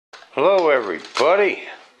Hello everybody,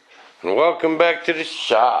 and welcome back to the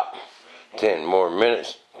shop. 10 more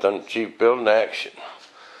minutes, thunderchief building action.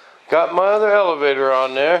 Got my other elevator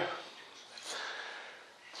on there,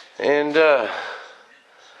 and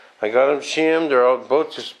I got them shimmed. They're all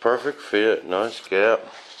both just perfect fit, nice gap.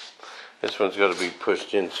 This one's got to be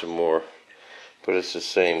pushed in some more, but it's the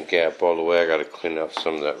same gap all the way. I got to clean off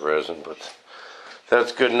some of that resin, but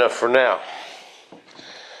that's good enough for now.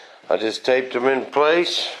 I just taped them in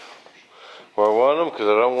place where I want them because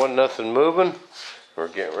I don't want nothing moving. We're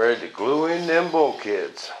getting ready to glue in them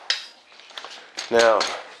bulkheads. Now,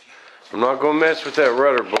 I'm not going to mess with that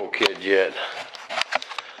rudder bulkhead yet.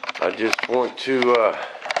 I just want to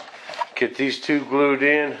get these two glued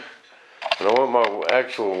in, and I want my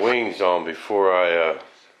actual wings on before I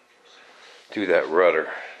do that rudder.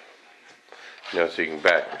 You know, so you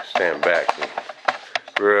can stand back and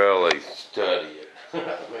really study it.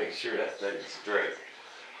 Make sure that thing's straight.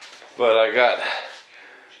 But I got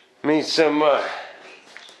me some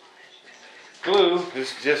glue.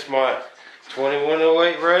 This is just my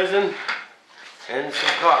 2108 resin and some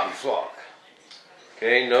cotton flock.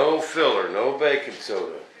 Okay, no filler, no baking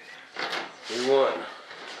soda. We want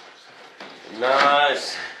a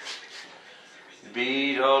nice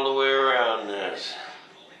bead all the way around this.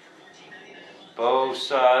 Both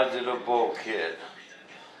sides of the bulkhead.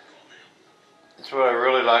 That's what I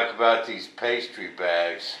really like about these pastry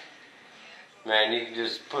bags. Man, you can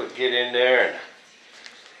just get in there and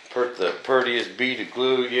put the prettiest bead of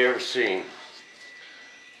glue you ever seen.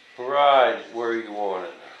 Right where you want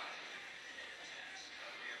it.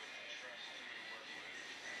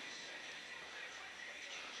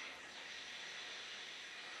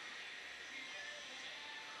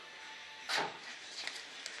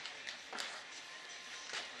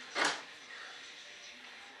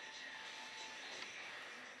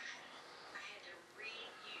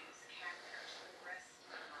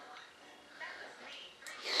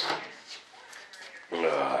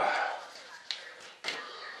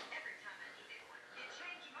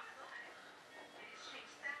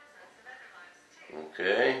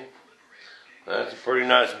 Okay, that's a pretty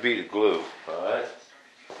nice bead of glue, alright?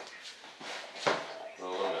 I'm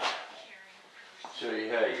going to show you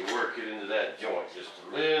how you work it into that joint just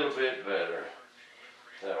a little bit better,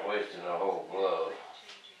 without wasting a whole glove.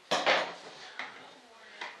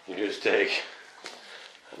 You just take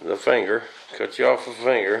the finger, cut you off a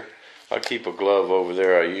finger. I keep a glove over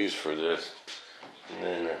there I use for this, and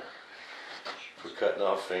then for cutting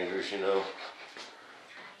off fingers, you know.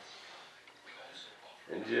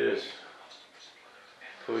 And just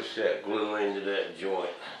push that glue into that joint.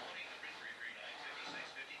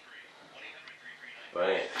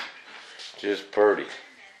 Bam. Just pretty.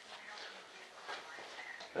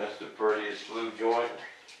 That's the prettiest glue joint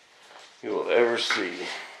you will ever see.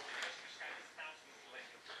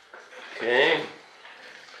 Okay.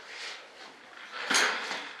 It's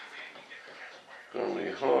going to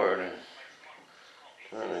be hard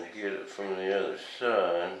trying to get it from the other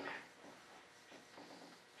side.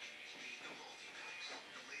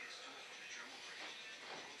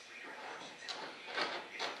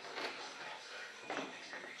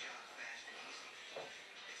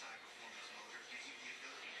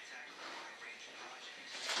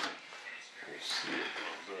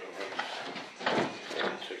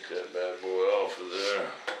 Take that bad boy off of there.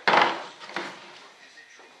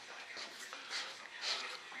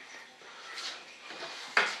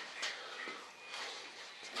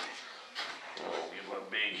 I'll get my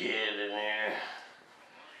big head in there.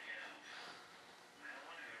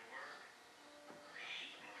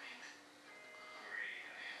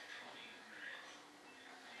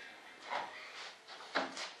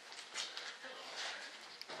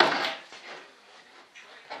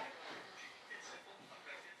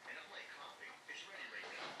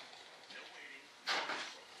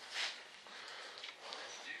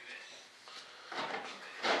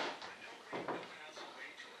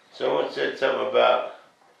 Someone said something about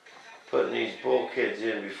putting these bulkheads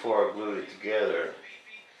in before I glued it together.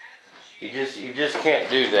 You just can't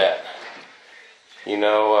do that. You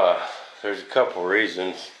know, there's a couple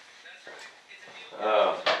reasons.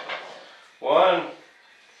 One,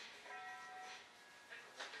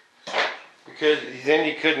 because then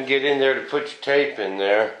you couldn't get in there to put your tape in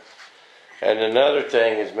there. And another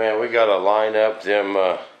thing is, man, we gotta line up them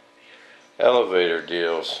elevator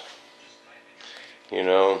deals. You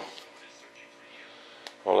know,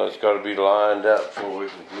 all that's got to be lined up before we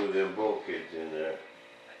can glue them bulkheads in there.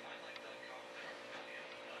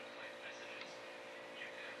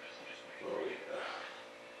 Oh yeah.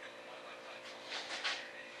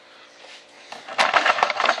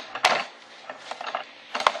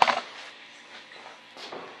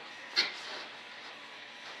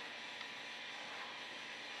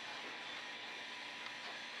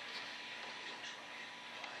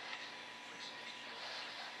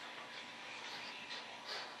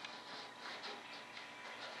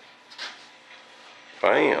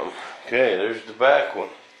 Bam. Okay, there's the back one.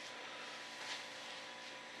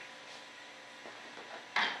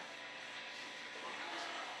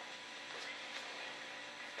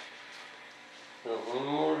 Got one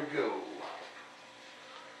more to go.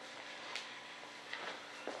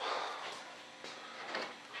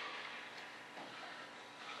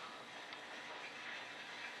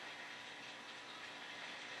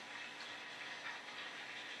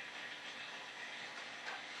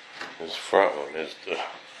 This front one is the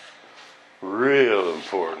real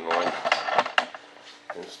important one.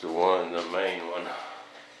 It's the one, the main one.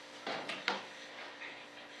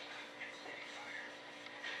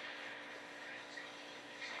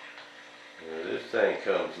 If this thing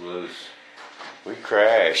comes loose, we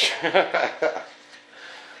crash.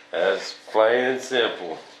 That's plain and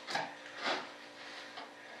simple.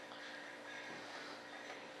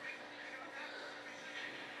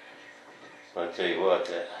 I'll tell you what,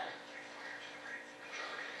 that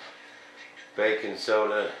baking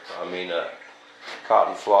soda,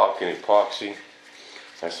 cotton flock and epoxy,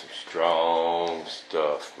 that's some strong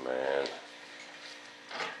stuff, man.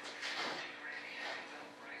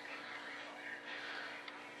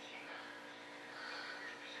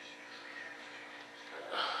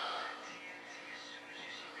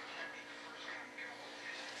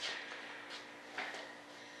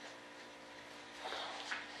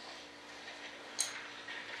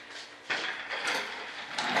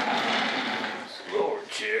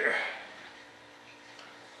 Chair.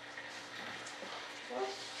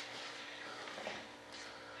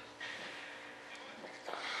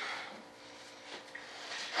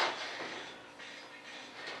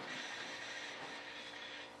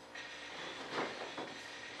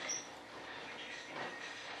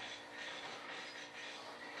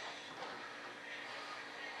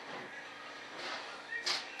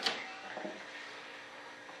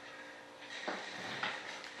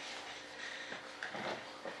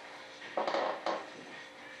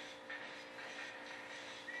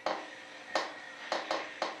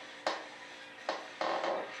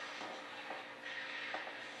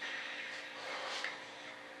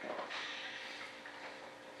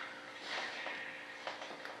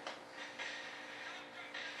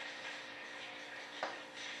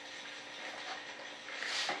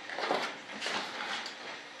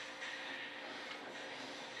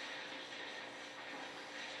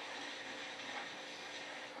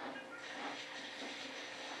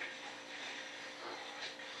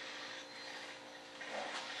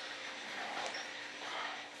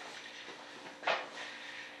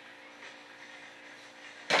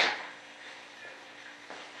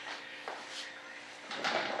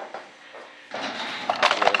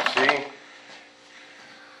 See?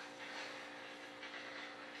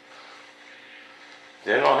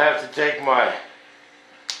 Then I'll have to take my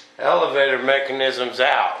elevator mechanisms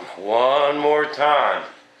out one more time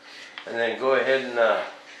and then go ahead and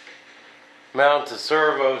mount the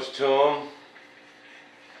servos to them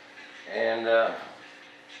and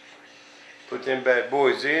put them bad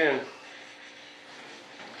boys in,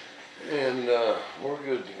 and we're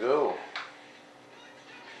good to go.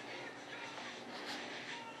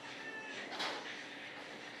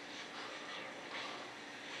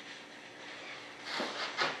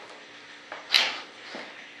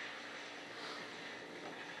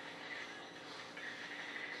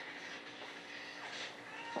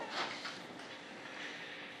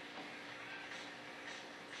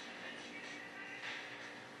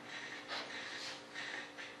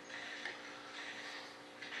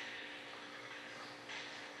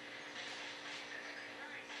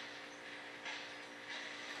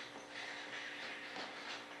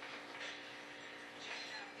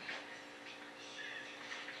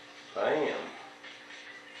 Bam.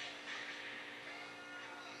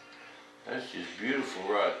 That's just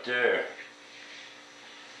beautiful right there.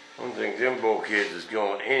 I don't think them bulkheads is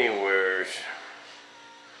going anywhere.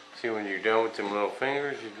 See, when you're done with them little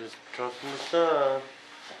fingers, you just toss them aside.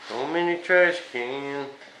 Throw them in your trash can.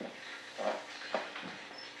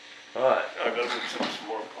 Alright, I gotta put some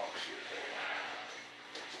more box here.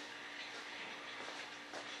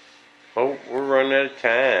 Oh, we're running out of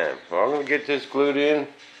time. Well, I'm gonna get this glued in,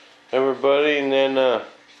 everybody, and then I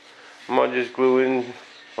might just glue in.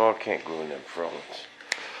 Oh, I can't glue in them fronts.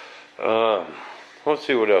 We'll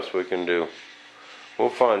see what else we can do. We'll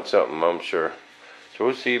find something, I'm sure. So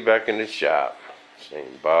we'll see you back in the shop.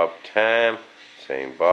 Same Bob time, same Bob.